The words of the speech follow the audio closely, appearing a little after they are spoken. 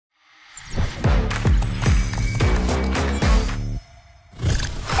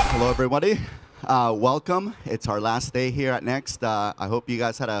Hello, everybody. Welcome. It's our last day here at Next. I hope you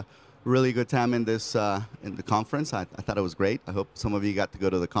guys had a really good time in this in the conference. I thought it was great. I hope some of you got to go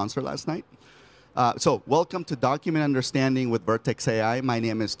to the concert last night. So welcome to Document Understanding with Vertex AI. My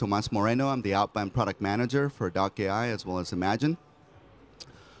name is Tomas Moreno. I'm the Outbound Product Manager for Doc AI as well as Imagine.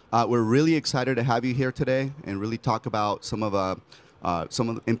 We're really excited to have you here today and really talk about some of the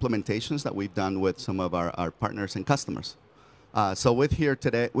implementations that we've done with some of our partners and customers. So with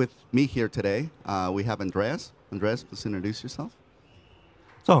me here today, we have Andreas. Andreas, please introduce yourself.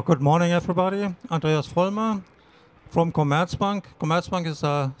 So good morning, everybody. Andreas Vollmer from Commerzbank. Commerzbank is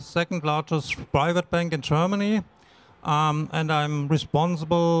the second largest private bank in Germany. And I'm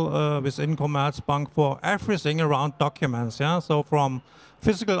responsible within Commerzbank for everything around documents. Yeah? So from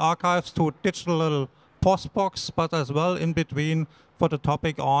physical archives to digital postbox, but as well in between for the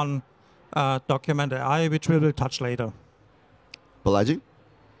topic on document AI, which we will touch later. Balaji?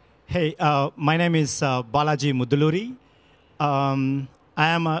 Hey, my name is Balaji Muduluri.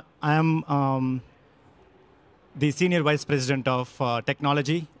 I am the Senior Vice President of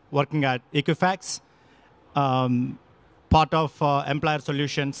Technology working at Equifax, part of Employer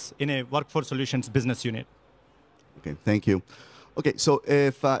Solutions in a Workforce Solutions business unit. Okay, thank you. Okay, so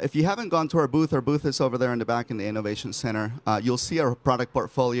if you haven't gone to our booth is over there in the back in the Innovation Center. You'll see our product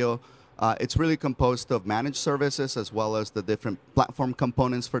portfolio. It's really composed of managed services as well as the different platform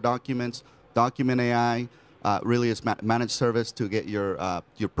components for documents. Document AI really is managed service to get your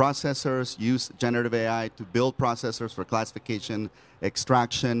processors, use generative AI to build processors for classification,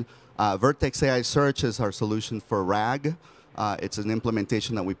 extraction. Vertex AI Search is our solution for RAG. It's an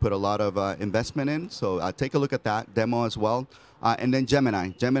implementation that we put a lot of investment in. So take a look at that demo as well. And then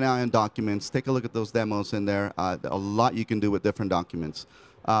Gemini and documents. Take a look at those demos in there. A lot you can do with different documents.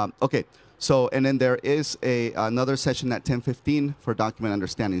 Okay, so and then there is another session at 10:15 for document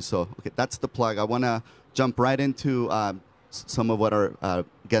understanding. So okay, that's the plug. I want to jump right into some of what our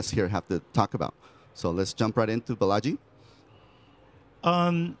guests here have to talk about. So let's jump right into Balaji.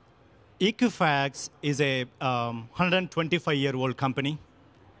 Equifax is a 125-year-old company.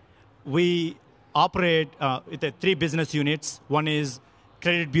 We operate with 3 business units. One is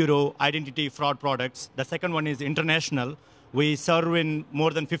credit bureau, identity, fraud products. The second one is international. We serve in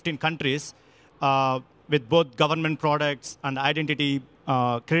more than 15 countries with both government products and identity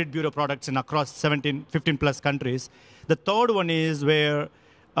credit bureau products in across 15 plus countries. The third one is where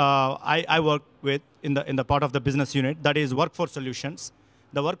I work with in the part of the business unit, that is Workforce Solutions.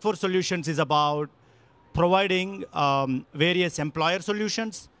 The Workforce Solutions is about providing various employer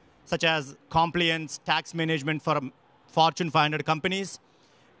solutions, such as compliance, tax management for Fortune 500 companies,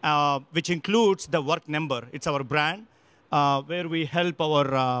 which includes the Work Number. It's our brand, where we help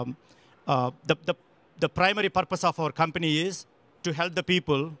our, the primary purpose of our company is to help the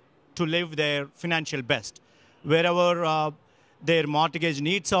people to live their financial best. Wherever their mortgage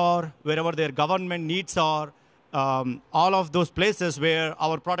needs are, wherever their government needs are, all of those places where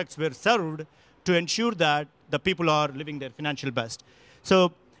our products were served to ensure that the people are living their financial best.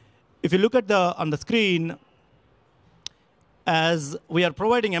 So if you look at on the screen, as we are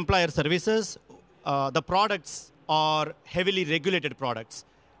providing employer services, the products are heavily regulated products.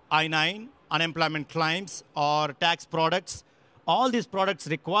 I-9, unemployment claims, or tax products. All these products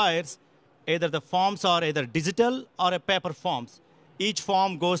requires either the forms are either digital or a paper forms. Each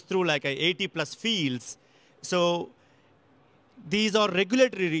form goes through like 80 plus fields. So these are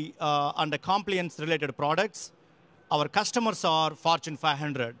regulatory and compliance-related products. Our customers are Fortune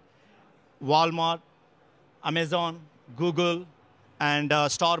 500, Walmart, Amazon, Google, and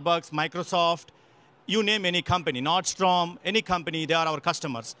Starbucks, Microsoft. You name any company, Nordstrom, any company, they are our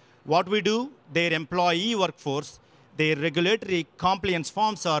customers. What we do, their employee workforce, their regulatory compliance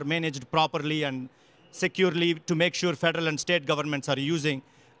forms are managed properly and securely to make sure federal and state governments are using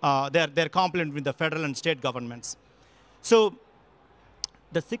they're compliant with the federal and state governments. So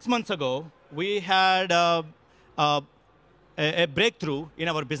 6 months ago, we had a breakthrough in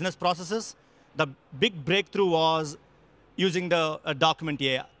our business processes. The big breakthrough was using the document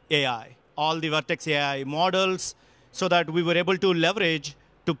AI, all the Vertex AI models, so that we were able to leverage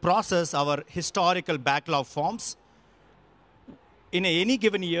to process our historical backlog forms. In any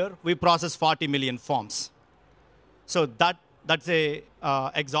given year, we process 40 million forms. So that's a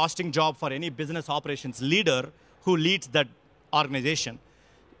exhausting job for any business operations leader who leads that organization.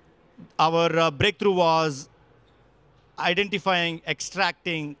 Our breakthrough was identifying,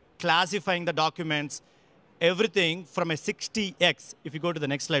 extracting, classifying the documents, everything from a 60x. If you go to the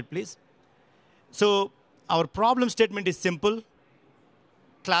next slide, please. So our problem statement is simple.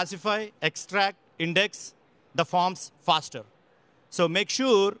 Classify, extract, index the forms faster. So make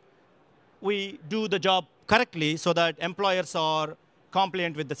sure we do the job correctly so that employers are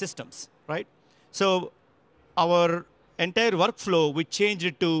compliant with the systems, right? So our entire workflow, we changed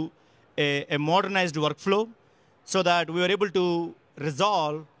it to a modernized workflow so that we were able to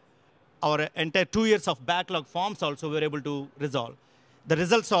resolve our entire 2 years of backlog forms also we were able to resolve. The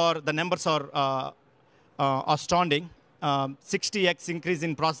results are, the numbers are astounding. 60x increase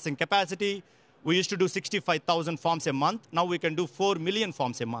in processing capacity. We used to do 65,000 forms a month. Now we can do 4 million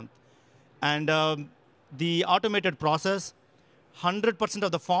forms a month. And the automated process, 100%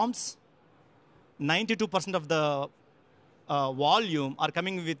 of the forms, 92% of the volume are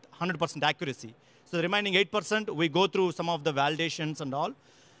coming with 100% accuracy. So the remaining 8%, we go through some of the validations and all.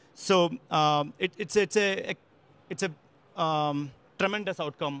 So it's a tremendous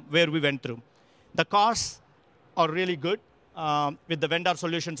outcome where we went through. The costs are really good with the vendor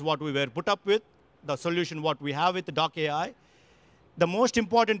solutions what we were put up with, the solution what we have with the Doc AI. The most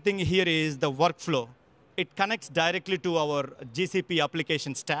important thing here is the workflow. It connects directly to our GCP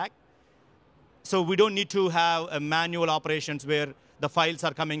application stack. So we don't need to have a manual operations where the files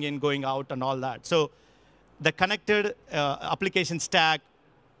are coming in, going out, and all that. So the connected application stack,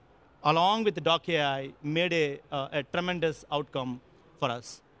 along with the Doc AI, made a tremendous outcome for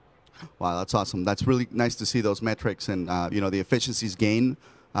us. Wow, that's awesome. That's really nice to see those metrics and the efficiencies gained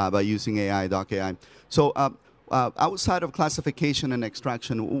by using AI, Doc AI. So outside of classification and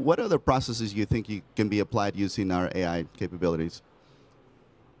extraction, what other processes you think can be applied using our AI capabilities?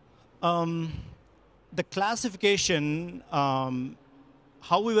 The classification,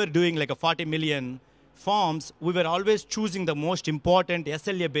 how we were doing like a 40 million forms, we were always choosing the most important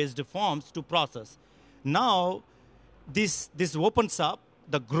SLA-based forms to process. Now, this opens up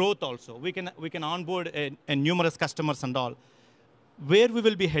the growth also. We can onboard a numerous customers and all. Where we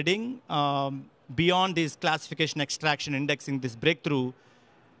will be heading beyond this classification, extraction, indexing, this breakthrough,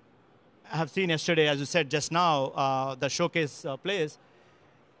 I have seen yesterday, as you said just now, the showcase place,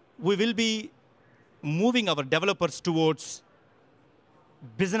 we will be moving our developers towards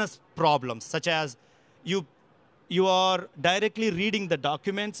business problems, such as you are directly reading the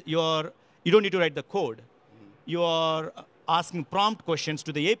documents. You don't need to write the code. You are asking prompt questions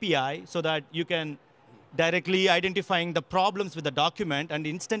to the API so that you can directly identifying the problems with the document and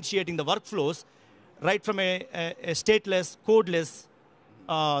instantiating the workflows right from a stateless, codeless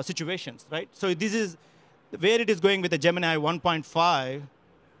situations, right? So this is where it is going with the Gemini 1.5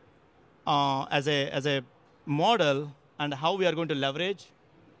 as a model, and how we are going to leverage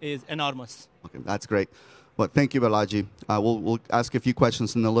is enormous. Okay, that's great. Well, thank you, Balaji. We'll ask a few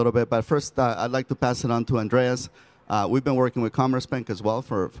questions in a little bit, but first I'd like to pass it on to Andreas. We've been working with Commerzbank as well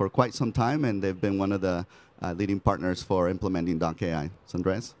for quite some time, and they've been one of the leading partners for implementing Doc AI. So,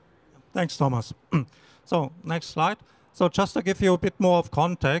 Andreas? Thanks, Thomas. So, next slide. So just to give you a bit more of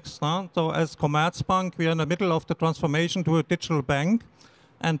context, so as Commerzbank, we are in the middle of the transformation to a digital bank,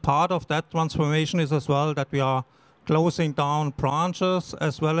 and part of that transformation is as well that we are closing down branches,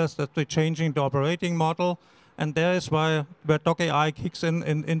 as well as that we're changing the operating model, and there is where Doc AI kicks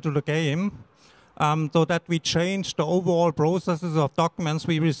into the game. So that we change the overall processes of documents.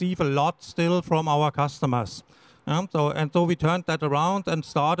 We receive a lot still from our customers. So we turned that around and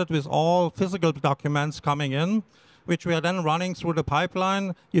started with all physical documents coming in, which we are then running through the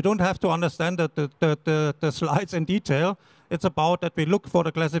pipeline. You don't have to understand the slides in detail. It's about that we look for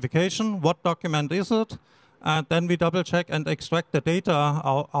the classification, what document is it, and then we double check and extract the data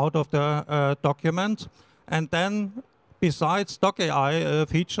out of the document. And then besides Doc AI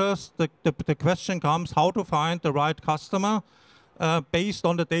features, the question comes how to find the right customer based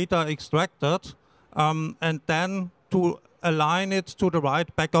on the data extracted, and then to align it to the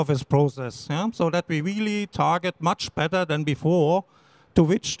right back office process, so that we really target much better than before to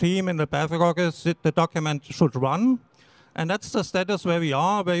which team in the back office the document should run. And that's the status where we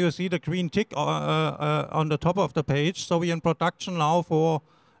are, where you see the green tick on the top of the page. So we're in production now for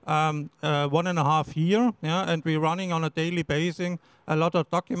 1.5 years, and we're running on a daily basis a lot of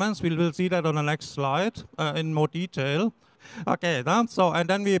documents. We will see that on the next slide in more detail. Okay, and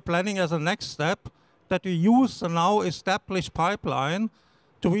then we're planning as a next step that we use a now established pipeline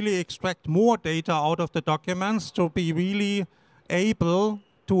to really extract more data out of the documents to be really able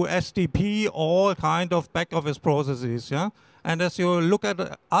to SDP all kind of back office processes. And as you look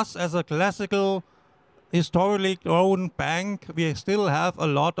at us as a classical historically grown bank, we still have a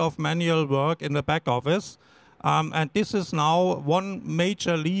lot of manual work in the back office. And this is now one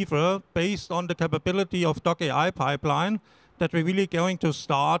major lever based on the capability of Doc AI pipeline that we're really going to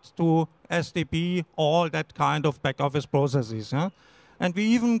start to SDP all that kind of back office processes. And we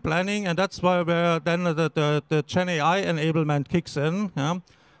even planning, and that's why then the Gen AI enablement kicks in,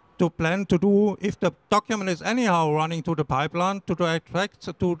 to plan to do, if the document is anyhow running to the pipeline, to extract,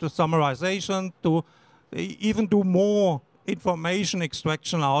 to the summarization, to even do more information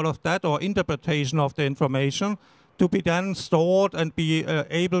extraction out of that or interpretation of the information to be then stored and be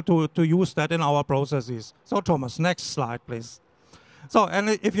able to use that in our processes. So Thomas, next slide, please. So, and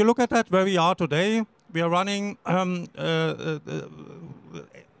if you look at that where we are today, we are running around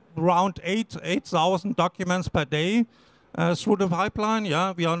 8,000 documents per day through the pipeline.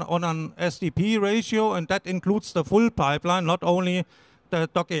 Yeah, we are on an SDP ratio, and that includes the full pipeline, not only the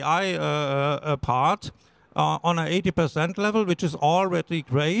Doc AI part, on an 80% level, which is already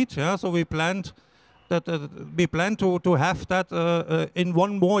great. Yeah, so we planned that we plan to have that in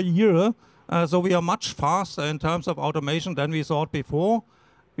one more year. So we are much faster in terms of automation than we thought before.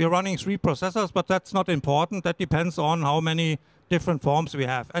 We are running 3 processors, but that's not important. That depends on how many different forms we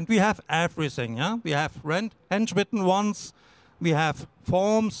have. And we have everything. Yeah? We have handwritten ones, we have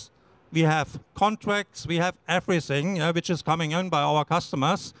forms, we have contracts, we have everything which is coming in by our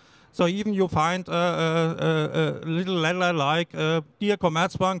customers. So even you find a little letter like, dear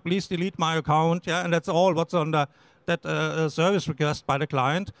Commerzbank, please delete my account. Yeah? And that's all what's on that service request by the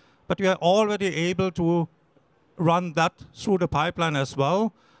client. But we are already able to run that through the pipeline as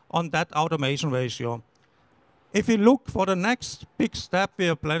well on that automation ratio. If we look for the next big step we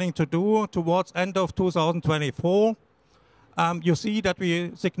are planning to do towards end of 2024, you see that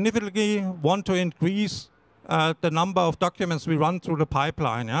we significantly want to increase the number of documents we run through the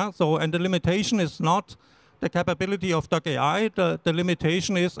pipeline. Yeah? So, and the limitation is not the capability of Doc AI, the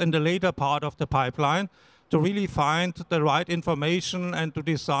limitation is in the later part of the pipeline to really find the right information and to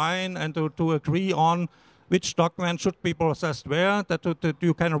design and to agree on which document should be processed where, that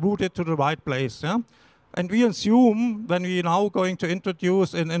you can route it to the right place. Yeah? And we assume when we are now going to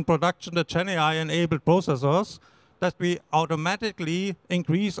introduce in production the Gen AI-enabled processors, that we automatically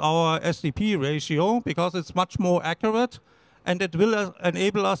increase our SDP ratio because it's much more accurate, and it will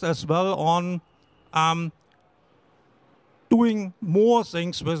enable us as well on doing more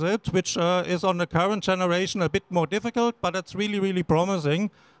things with it, which is on the current generation a bit more difficult, but it's really, really promising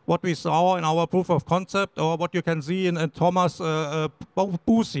what we saw in our proof of concept or what you can see in Thomas'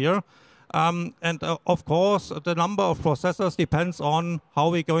 booth here. Of course, the number of processors depends on how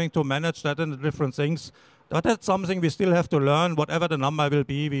we're going to manage that and the different things. But that's something we still have to learn. Whatever the number will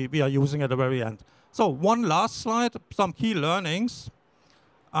be, we are using at the very end. So one last slide, some key learnings,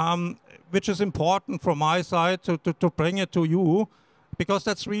 which is important from my side to bring it to you, because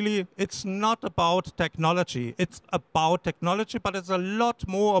that's really, it's not about technology. It's about technology, but it's a lot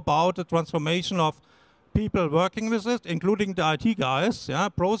more about the transformation of people working with it, including the IT guys, yeah,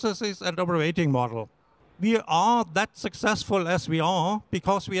 processes and operating model. We are that successful as we are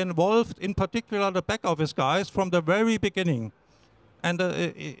because we involved, in particular, the back office guys from the very beginning. And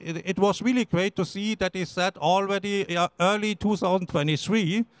it was really great to see that he said already early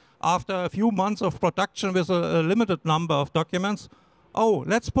 2023, after a few months of production with a limited number of documents, oh,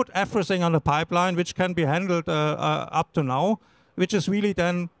 let's put everything on the pipeline, which can be handled up to now, which is really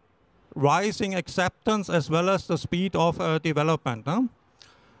then rising acceptance as well as the speed of development. Huh?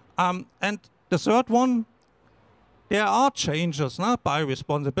 And the third one, there are changes by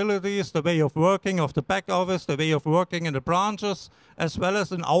responsibilities, the way of working of the back office, the way of working in the branches, as well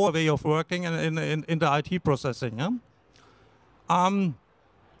as in our way of working in the IT processing. Yeah?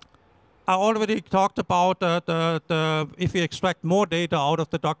 I already talked about if we extract more data out of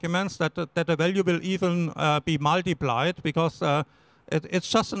the documents, that the value will even be multiplied because it's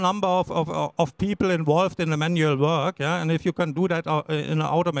just a number of people involved in the manual work. Yeah? And if you can do that in an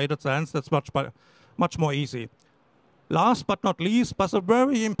automated sense, that's much more easy. Last but not least, but a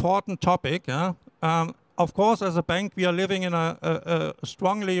very important topic. Yeah? Of course, as a bank, we are living in a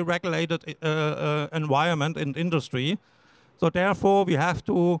strongly regulated environment and industry. So therefore, we have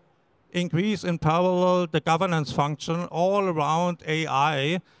to increase in parallel the governance function all around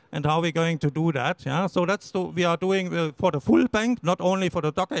AI and how we're going to do that. Yeah? So that's we are doing for the full bank, not only for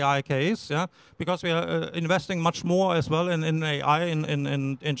the Doc AI case, yeah? Because we are investing much more as well in AI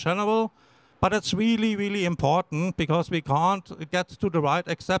in general. But it's really, really important because we can't get to the right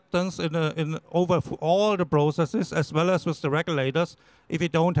acceptance over all the processes as well as with the regulators if we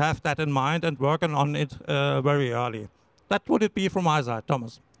don't have that in mind and working on it very early. That would it be from my side,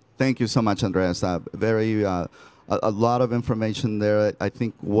 Thomas. Thank you so much, Andreas. A lot of information there. I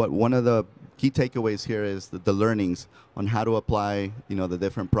think one of the key takeaways here is the learnings on how to apply, the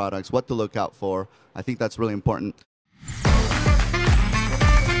different products, what to look out for. I think that's really important.